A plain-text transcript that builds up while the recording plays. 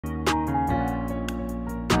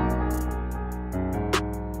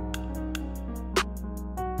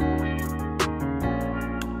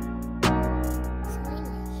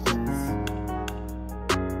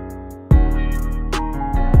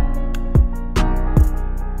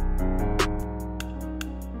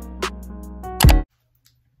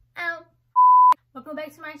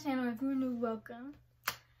channel. If you're new, welcome.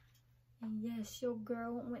 And yes, your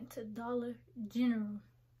girl went to Dollar General.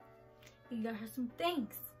 You got her some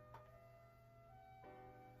things.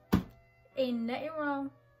 Ain't nothing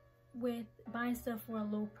wrong with buying stuff for a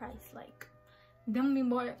low price. Like, them be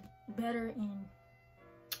more better and,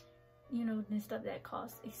 you know, than stuff that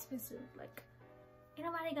costs expensive. Like, ain't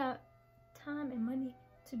nobody got time and money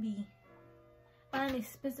to be buying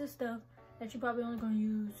expensive stuff that you probably only gonna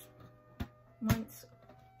use once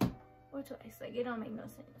or twice. Like, it don't make no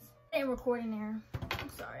sense. I ain't recording there. I'm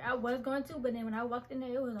sorry. I was going to, but then when I walked in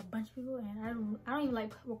there, it was a bunch of people, and I don't even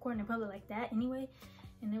like recording in public like that anyway.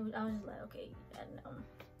 And I was just like, okay,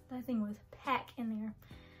 that thing was packed in there.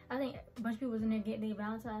 I think a bunch of people was in there getting their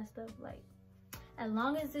Valentine's stuff. Like, as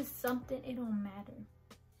long as it's something, it don't matter.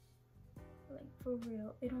 Like, for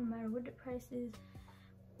real, it don't matter what the price is.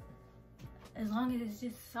 As long as it's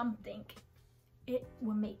just something, it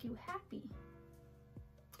will make you happy.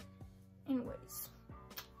 Anyways,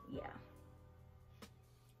 yeah.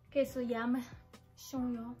 Okay, so yeah, I'm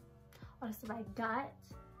showing y'all all the stuff I got.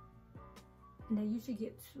 And that you should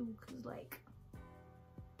get too, cause like,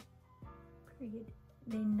 period,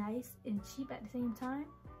 they nice and cheap at the same time.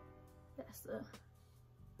 That's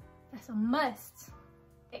a must.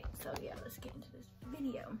 Okay, so yeah, let's get into this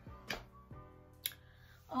video.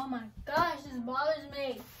 Oh my gosh, this bothers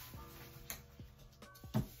me.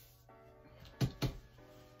 I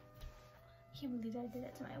can't believe I did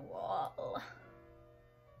that to my wall.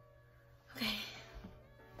 Okay,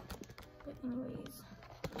 but anyways,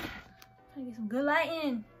 trying to get some good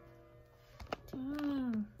lighting.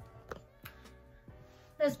 Dang.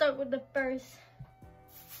 Let's start with the first.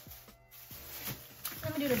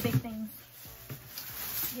 Let me do the big things.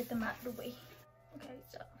 Get them out of the way. Okay,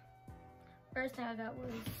 so first thing I got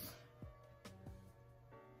was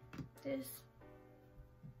this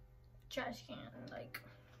trash can. Like,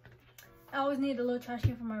 I always need a little trash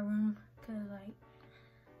can for my room, cause like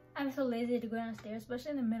I'm so lazy to go downstairs,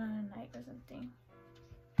 especially in the middle of the night or something.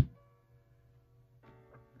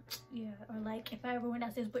 Yeah, or like if I ever went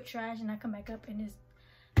downstairs to put trash and I come back up and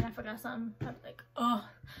I forgot something, I'm like, oh.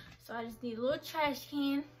 So I just need a little trash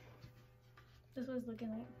can. This was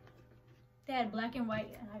looking like. They had black and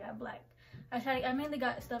white, and I got black. I mainly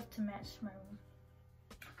got stuff to match my room,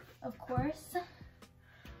 of course. The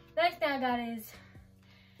next thing I got is,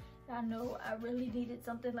 I know I really needed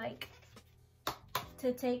something like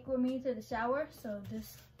to take with me to the shower, so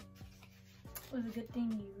this was a good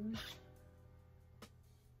thing to use.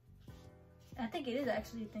 I think it is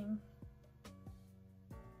actually a thing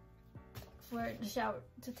for the shower,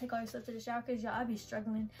 to take all your stuff to the shower, because y'all, I be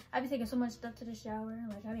struggling. I be taking so much stuff to the shower.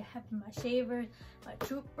 Like, I be having my shavers, my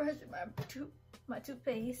toothbrush, my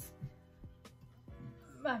toothpaste,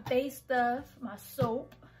 my face stuff, my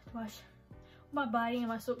soap to wash my body, and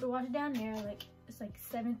my soap to wash down there. Like, it's like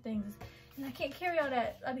 7 things, and I can't carry all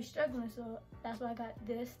that. I be struggling, so that's why I got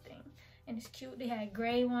this thing. And it's cute. They had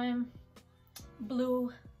gray one,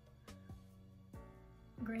 blue,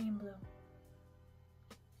 gray and blue.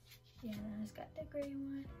 Yeah, I just got that gray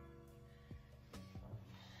one.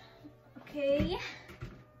 Okay.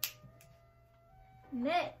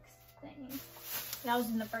 Next thing. That was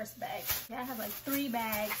in the first bag. Yeah, I have like 3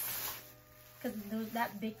 bags, because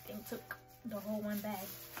that big thing took the whole 1 bag.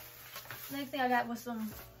 Next thing I got was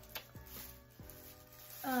some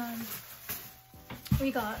we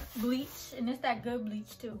got bleach, and it's that good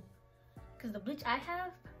bleach too. Cause the bleach I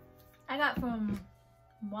have, I got from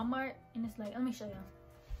Walmart, and it's like, let me show y'all.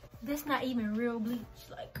 This not even real bleach.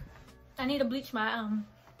 Like, I need to bleach my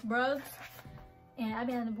rugs, and I've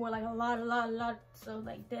been having to pour like a lot. So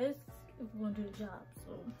like this, if we're gonna do the job.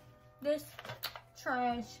 So this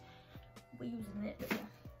trash, we're using it.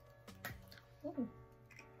 Ooh.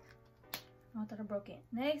 I thought I broke it.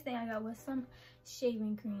 Next thing I got was some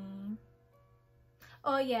shaving cream.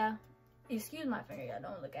 Oh yeah, excuse my finger, y'all,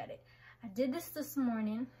 don't look at it. I did this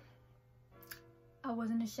morning. I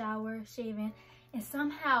was in the shower shaving, and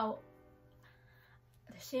somehow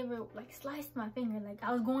the shaver like sliced my finger. Like,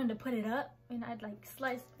 I was going to put it up, and I'd like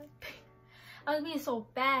sliced my finger. I was being so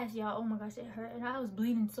fast, y'all. Oh my gosh, it hurt, and I was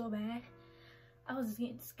bleeding so bad. I was just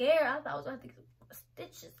getting scared. I thought I was going to get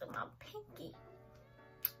stitches in my pinky,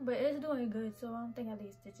 but it's doing good, so I don't think I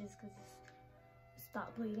need stitches because it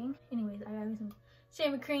stopped bleeding. Anyways, I got me some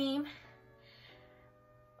shaving cream,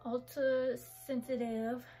 ultra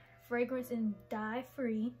sensitive, fragrance and dye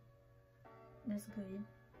free. That's good,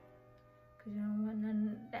 because you don't want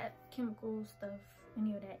none of that chemical stuff,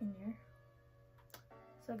 any of that in there.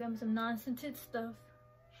 So I got me some non-scented stuff.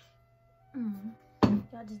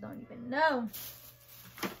 Y'all just don't even know.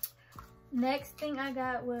 Next thing I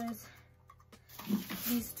got was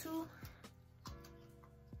these two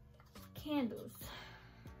candles.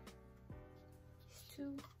 These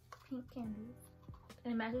two pink candles.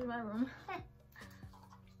 And it matches my room. Yes.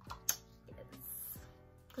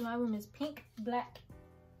 Because my room is pink, black,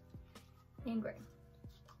 and gray.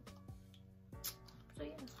 So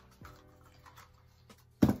yeah.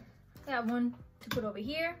 I got one to put over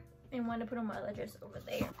here and one to put on my other dress over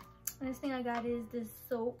there. Next thing I got is this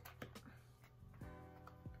soap.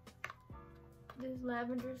 This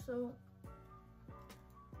lavender soap.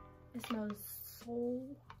 It smells so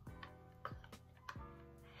good.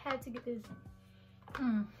 Had to get this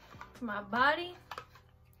for my body.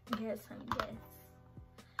 Yes, honey, yes.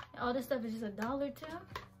 And all this stuff is just $1 too.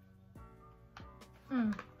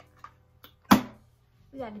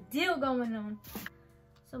 We got a deal going on.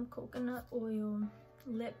 Some coconut oil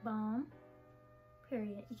lip balm.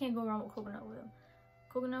 Period. You can't go wrong with coconut oil.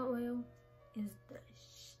 Coconut oil is the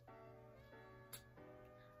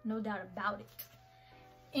no doubt about it.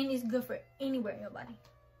 And it's good for anywhere in your body.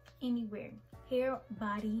 Anywhere. Hair,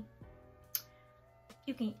 body.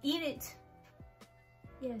 You can eat it.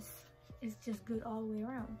 Yes, it's just good all the way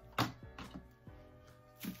around.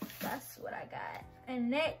 That's what I got. And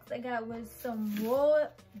next I got was some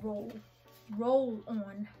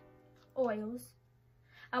roll-on oils.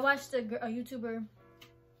 I watched a YouTuber.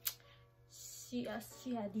 She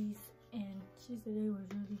had these and she said they were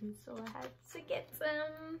really good, so I had to get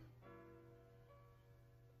some.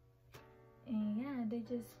 And yeah, they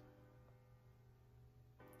just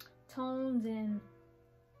tones, and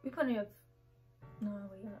you put on your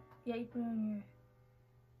yeah, you put it on your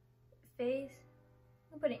face.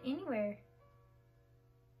 You put it anywhere.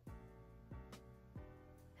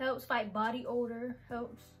 Helps fight body odor,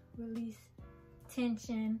 helps release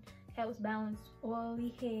tension, helps balance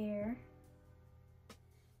oily hair,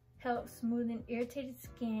 helps smoothen irritated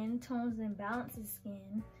skin, tones and balances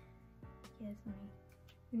skin. Yes, honey.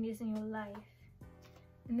 You need this in your life.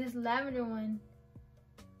 And this lavender one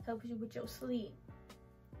helps you with your sleep.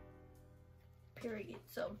 Period.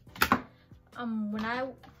 So, when I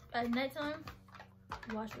at nighttime,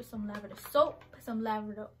 wash with some lavender soap, some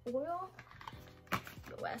lavender oil.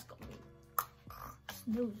 Your ass gonna be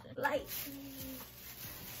snoozing light.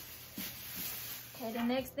 Okay, the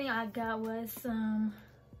next thing I got was some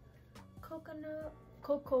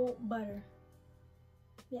cocoa butter.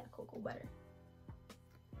 Yeah, cocoa butter.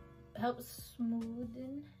 Helps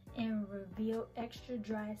smoothen and reveal extra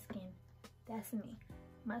dry skin. That's me.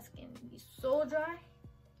 My skin be so dry,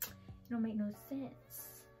 it don't make no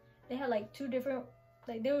sense. They had like two different,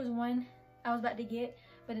 like there was one I was about to get,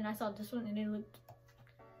 but then I saw this one and it looked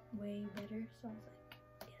way better, so I was like,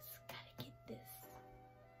 yes, gotta get this.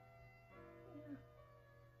 Yeah.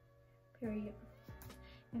 Period.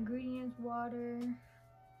 Ingredients: water,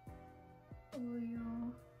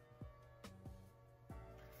 oil.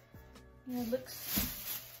 Yeah, it looks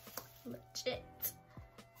legit.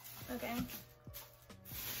 Okay.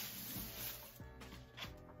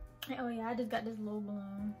 And oh yeah, I just got this little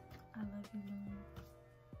balloon. I love you, balloon.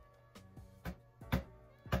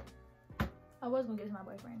 I was gonna get this to my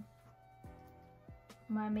boyfriend.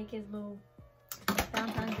 Might make his little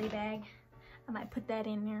Valentine's Day bag. I might put that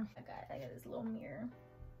in there. I got this little mirror.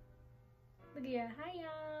 Look at ya. Hi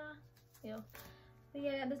y'all. Yo. But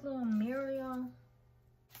yeah, I got this little mirror, y'all.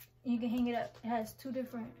 You can hang it up. It has two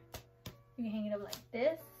different. You can hang it up like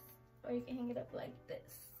this, or you can hang it up like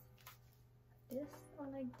this. This or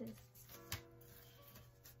like this.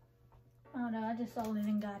 I don't know. I just saw it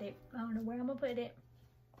and got it. I don't know where I'm gonna put it.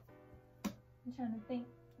 I'm trying to think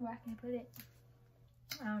where I can put it.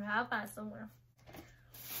 I don't know. I'll find somewhere.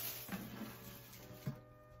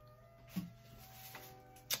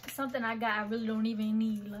 Something I got I really don't even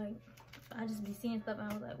need. Like, I just be seeing stuff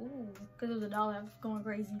and I was like, ooh, because it was $1. I was going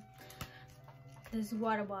crazy. This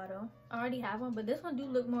water bottle. I already have one, but this one do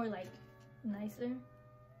look more like nicer.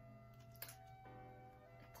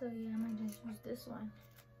 So yeah, I might just use this one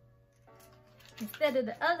instead of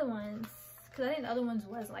the other ones, because I think the other ones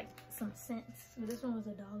was like some cents. But this one was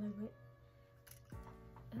 $1, but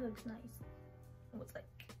it looks nice. It was like,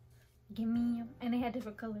 gimme, and they had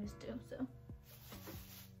different colors too. So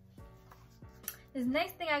this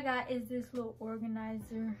next thing I got is this little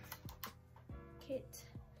organizer kit.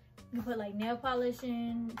 You can put like nail polish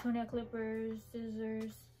in, toenail clippers,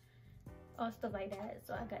 scissors, all stuff like that.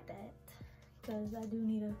 So I got that because I do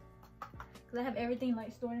need because I have everything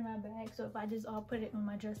like stored in my bag. So if I just all put it on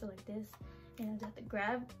my dresser like this, and I just have to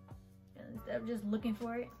grab instead of just looking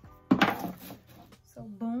for it. So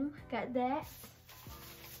boom, got that.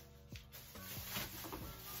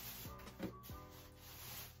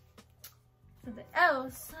 Something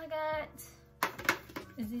else I got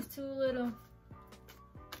is these two little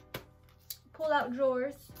pull-out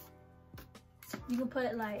drawers. You can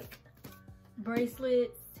put like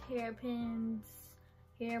bracelets, hairpins,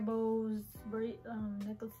 hair bows,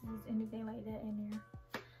 necklaces, anything like that in there.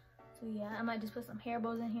 So yeah, I might just put some hair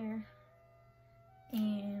bows in here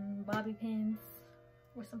and bobby pins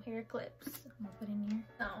or some hair clips. I'm gonna put in here.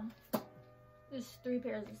 So there's 3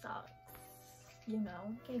 pairs of socks. You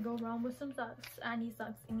know, can't go wrong with some socks. I need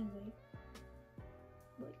socks anyway.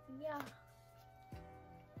 But yeah,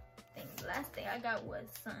 I think the last thing I got was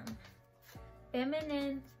some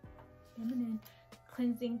feminine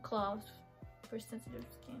cleansing cloths for sensitive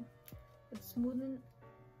skin. With smoothing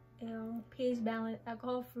L, pH balance,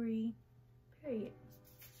 alcohol free, period.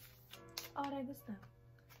 All that good stuff.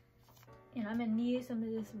 And I'm gonna need some of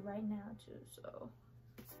this right now too. So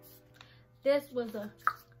this was a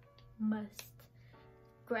must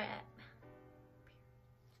grab.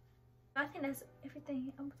 I think that's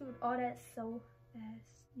everything. I'm doing all that so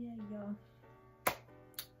fast. Yeah, yo.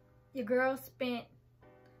 Your girl spent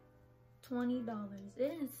 $20. It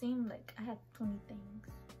didn't seem like I had 20 things.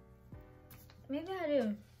 Maybe I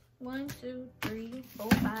do. 1, 2, 3, 4,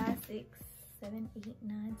 5, 6, 7, 8,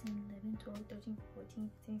 9, 10, 11, 12, 13, 14,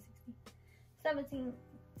 15, 16, 17, 18,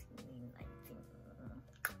 19.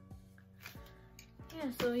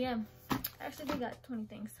 Yeah, so yeah. I actually did got 20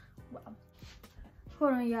 things. Wow.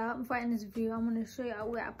 Hold on, y'all. Before I end this video, I'm gonna show y'all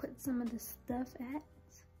where I put some of the stuff at.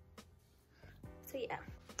 So yeah,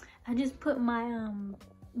 I just put my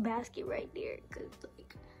basket right there because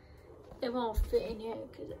like it won't fit in here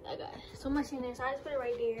because I got so much in there. So I just put it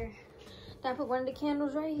right there. Then I put one of the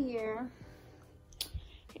candles right here,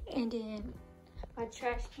 and then my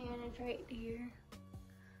trash can is right there.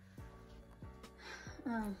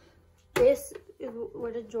 This is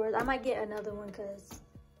where the drawers. I might get another one because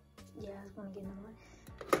yeah, I was gonna get another one.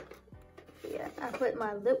 Yeah, I put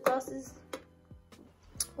my lip glosses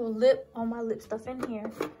or all my lip stuff in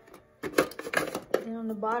here. And on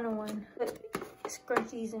the bottom one, put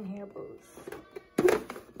scrunchies and hair bows.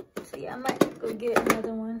 So yeah, I might go get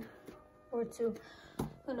another one or 2.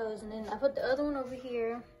 Who knows? And then I put the other one over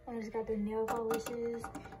here. I just got the nail polishes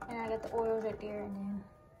and I got the oils right there, and then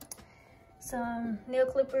some nail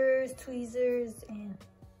clippers, tweezers, and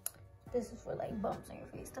this is for like bumps on your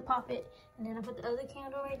face to pop it. And then I put the other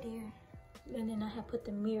candle right there, and then I have put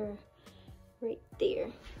the mirror right there,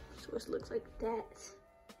 so it looks like that.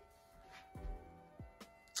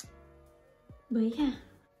 But yeah,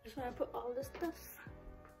 that's where I put all this stuff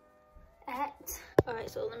at. All right,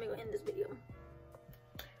 so let me go end this video.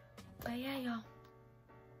 But yeah, y'all.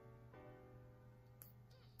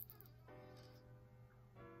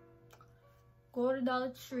 Go to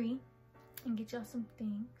Dollar Tree and get y'all some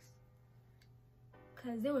things.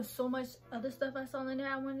 Cause there was so much other stuff I saw in there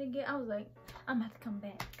I wanted to get. I was like, I'm gonna have to come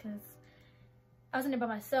back because I was in there by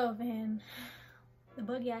myself and the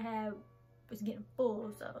buggy I had was getting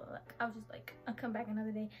full. So like, I was just like, I'll come back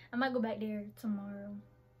another day. I might go back there tomorrow.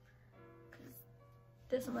 Cause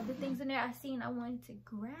there's some other things in there I seen I wanted to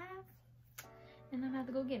grab. And I'm gonna have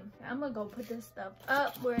to go get them. I'm gonna go put this stuff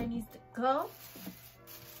up where it needs to go.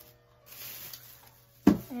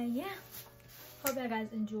 And yeah, hope you guys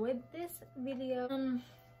enjoyed this video.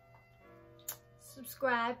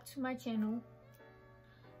 Subscribe to my channel,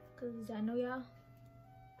 cause I know y'all,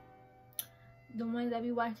 the ones that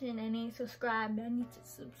be watching and ain't subscribed, I need to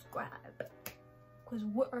subscribe. Cause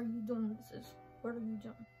what are you doing, sis? What are you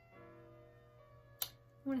doing? You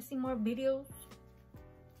wanna see more videos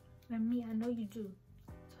from me? I know you do.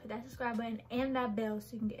 So hit that subscribe button and that bell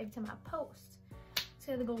so you can get every time I post.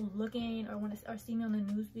 So you have to go looking or see me on the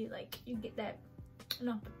news feed, like you get that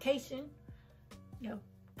notification. Yo,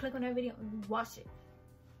 click on that video and watch it.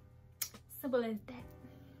 Simple as that.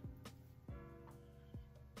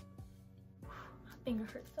 My finger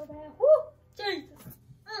hurts so bad. Woo! Jesus!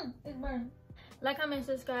 It's burning. Like, comment,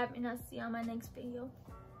 subscribe, and I'll see you on my next video.